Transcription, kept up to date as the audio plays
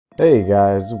Hey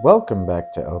guys, welcome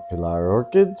back to Popular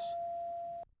Orchids.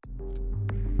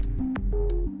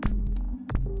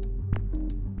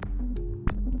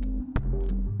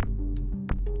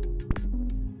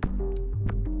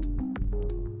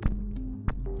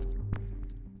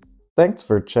 Thanks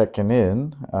for checking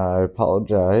in. I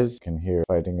apologize. You can hear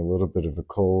fighting a little bit of a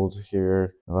cold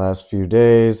here the last few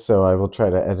days, so I will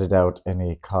try to edit out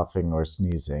any coughing or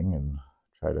sneezing and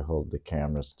try to hold the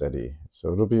camera steady.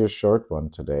 So it'll be a short one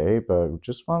today, but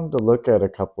just wanted to look at a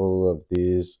couple of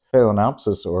these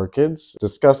Phalaenopsis orchids,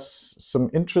 discuss some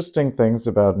interesting things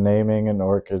about naming and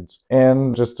orchids,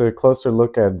 and just a closer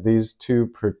look at these two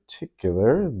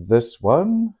particular. This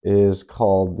one is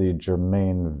called the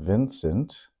Germain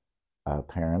Vincent.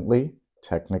 Apparently,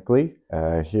 technically.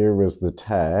 Here was the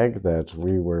tag that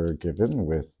we were given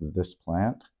with this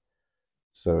plant.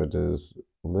 So it is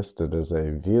listed as a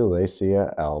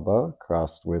Violacea alba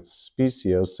crossed with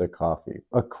Speciosa coffee.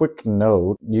 A quick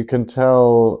note, you can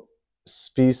tell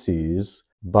species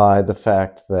by the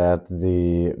fact that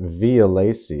the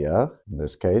Violacea, in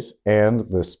this case, and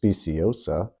the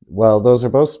Speciosa, well, those are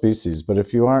both species, but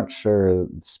if you aren't sure,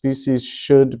 species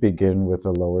should begin with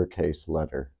a lowercase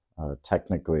letter.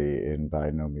 Technically in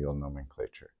binomial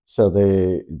nomenclature. So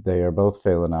they are both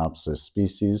Phalaenopsis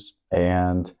species,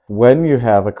 and when you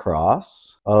have a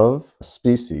cross of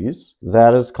species,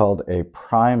 that is called a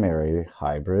primary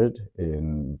hybrid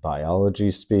in biology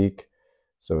speak.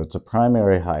 So it's a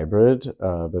primary hybrid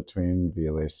between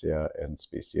Violacea and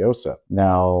Speciosa.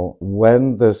 Now,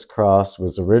 when this cross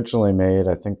was originally made,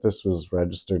 I think this was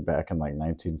registered back in like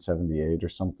 1978 or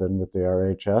something with the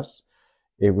RHS.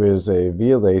 It was a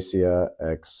Violacea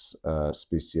x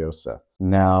Speciosa.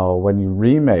 Now, when you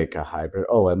remake a hybrid,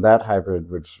 and that hybrid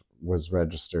which was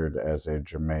registered as a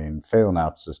Germain,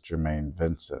 Phalaenopsis Germain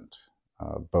Vincent,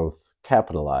 both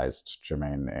capitalized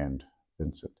Germain and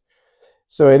Vincent.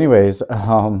 So anyways,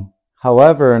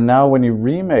 however, now when you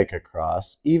remake a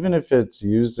cross, even if it's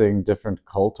using different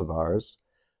cultivars,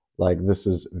 like this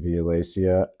is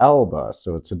Violacea alba,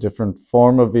 so it's a different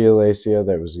form of Violacea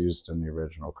that was used in the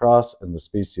original cross, and the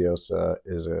Speciosa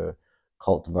is a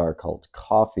cultivar called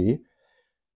coffee.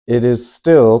 It is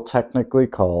still technically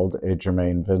called a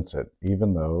Germain Vincent,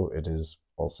 even though it is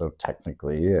also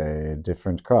technically a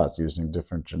different cross using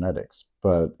different genetics,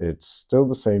 but it's still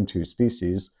the same two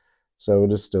species. So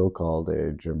it is still called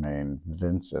a Germain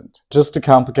Vincent. Just to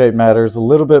complicate matters a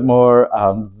little bit more,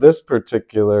 this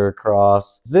particular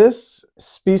cross, this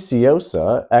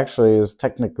Speciosa actually is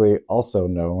technically also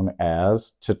known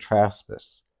as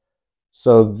Tetraspis.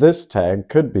 So this tag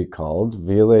could be called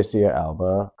Violacea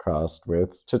alba crossed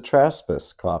with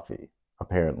Tetraspis coffee,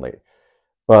 apparently.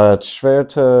 But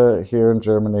Schwerte here in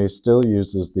Germany still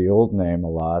uses the old name a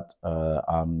lot.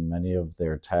 On many of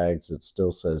their tags, it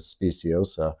still says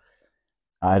Speciosa.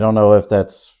 I don't know if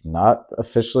that's not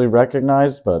officially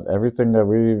recognized, but everything that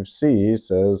we see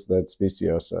says that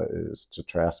Speciosa is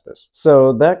Tetraspis.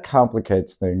 So that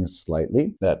complicates things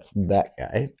slightly. That's that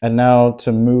guy. And now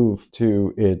to move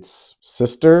to its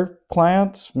sister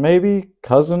plant, maybe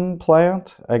cousin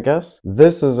plant, I guess.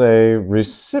 This is a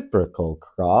reciprocal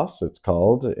cross, it's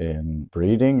called in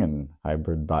breeding and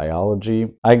hybrid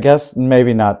biology. I guess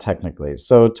maybe not technically.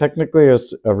 So technically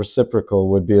a reciprocal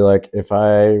would be like if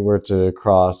I were to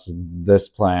cross this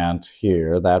plant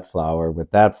here, that flower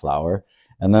with that flower,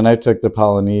 and then I took the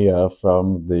pollinia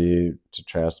from the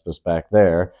Tetraspis back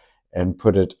there and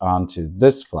put it onto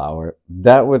this flower,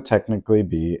 that would technically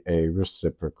be a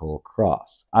reciprocal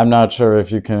cross. I'm not sure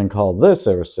if you can call this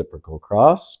a reciprocal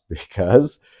cross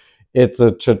because it's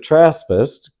a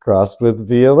Tetraspis crossed with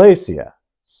Violacea.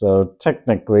 So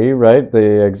technically, right,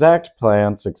 the exact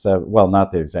plants, except, well,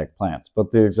 not the exact plants,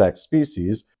 but the exact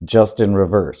species, just in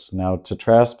reverse. Now,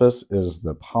 Tetraspis is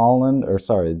the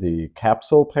the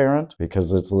capsule parent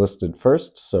because it's listed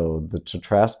first. So the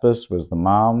Tetraspis was the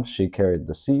mom, she carried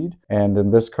the seed. And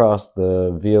in this cross,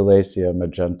 the Violacea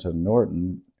magenta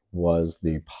Norton was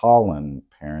the pollen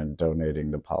parent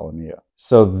donating the pollinia.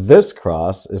 So this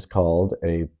cross is called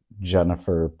a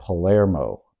Jennifer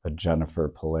Palermo.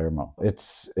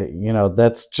 It's,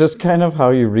 that's just kind of how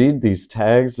you read these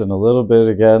tags, and a little bit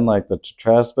again, like the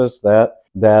Tetraspis,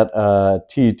 that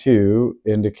T2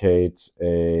 indicates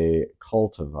a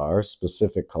cultivar,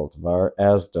 specific cultivar,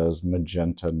 as does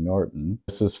Magenta Norton.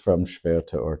 This is from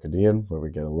Schwerte Orchidean, where we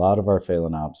get a lot of our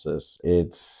Phalaenopsis.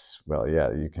 It's, well,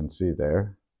 yeah, you can see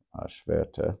there,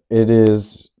 Schwerte. It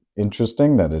is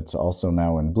interesting that it's also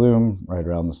now in bloom right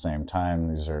around the same time.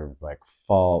 These are like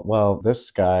fall. Well,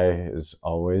 this guy is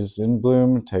always in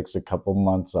bloom. It takes a couple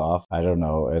months off. I don't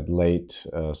know, at late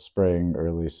spring,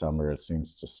 early summer, it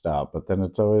seems to stop. But then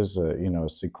it's always a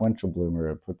sequential bloomer.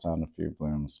 It puts on a few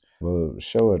blooms. We'll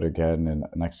show it again in the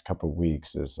next couple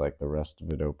weeks as like the rest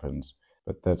of it opens.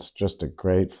 But that's just a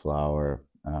great flower.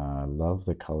 Love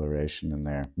the coloration in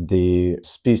there. The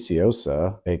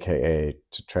speciosa, aka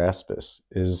tetraspis,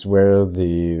 is where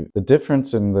the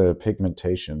difference in the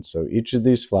pigmentation. So each of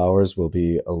these flowers will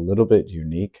be a little bit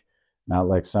unique. Not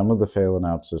like some of the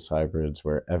Phalaenopsis hybrids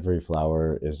where every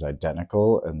flower is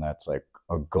identical and that's like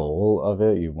a goal of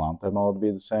it. You want them all to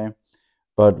be the same.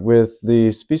 But with the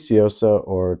speciosa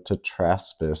or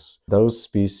tetraspis, those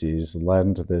species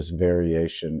lend this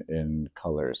variation in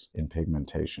colors, in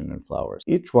pigmentation in flowers.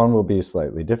 Each one will be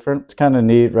slightly different. It's kind of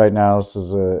neat right now. This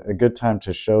is a good time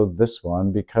to show this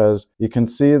one because you can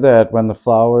see that when the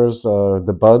flowers,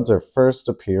 the buds are first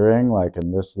appearing, like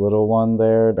in this little one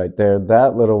there, right there,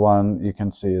 that little one you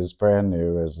can see is brand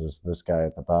new, as is this guy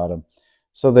at the bottom.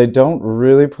 So they don't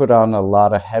really put on a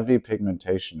lot of heavy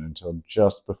pigmentation until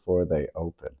just before they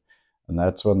open. And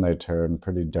that's when they turn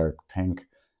pretty dark pink.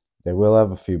 They will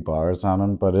have a few bars on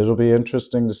them, but it'll be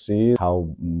interesting to see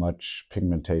how much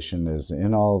pigmentation is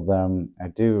in all of them. I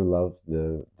do love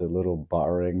the little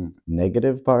barring,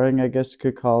 negative barring, I guess you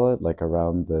could call it, like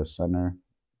around the center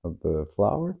of the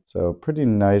flower. So pretty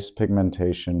nice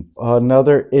pigmentation.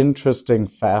 Another interesting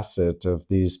facet of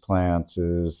these plants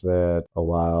is that a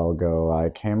while ago I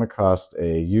came across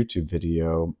a YouTube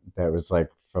video that was like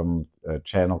from a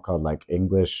channel called like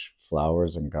English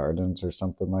Flowers and Gardens or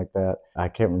something like that. I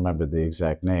can't remember the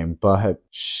exact name, but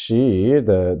she,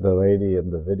 the lady in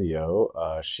the video,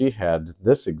 she had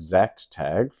this exact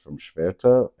tag from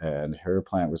Schwerta, and her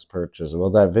plant was purchased. Well,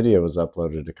 that video was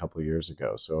uploaded a couple years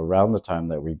ago. So around the time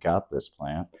that we got this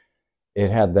plant, it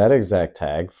had that exact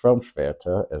tag from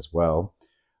Schwerta as well.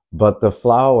 But the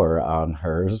flower on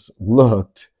hers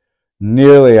looked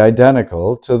nearly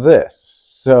identical to this.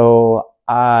 So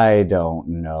I don't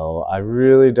know. I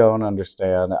really don't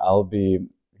understand. I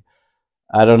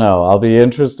don't know. I'll be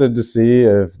interested to see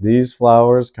if these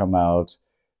flowers come out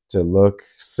to look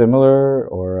similar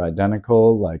or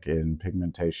identical, like in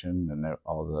pigmentation and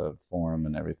all the form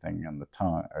and everything on the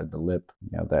tongue or the lip,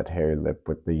 that hairy lip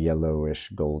with the yellowish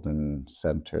golden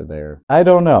center there. I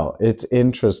don't know. It's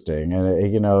interesting.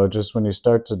 And, just when you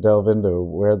start to delve into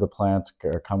where the plants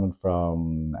are coming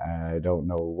from, I don't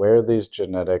know where these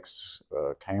genetics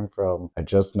came from. I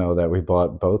just know that we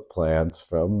bought both plants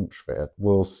from Schwert.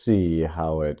 We'll see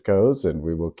how it goes, and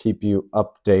we will keep you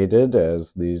updated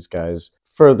as these guys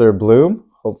further bloom.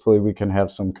 Hopefully we can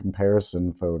have some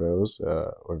comparison photos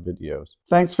or videos.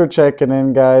 Thanks for checking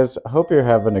in, guys. I hope you're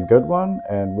having a good one,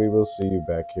 and we will see you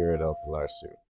back here at El Pilar soon.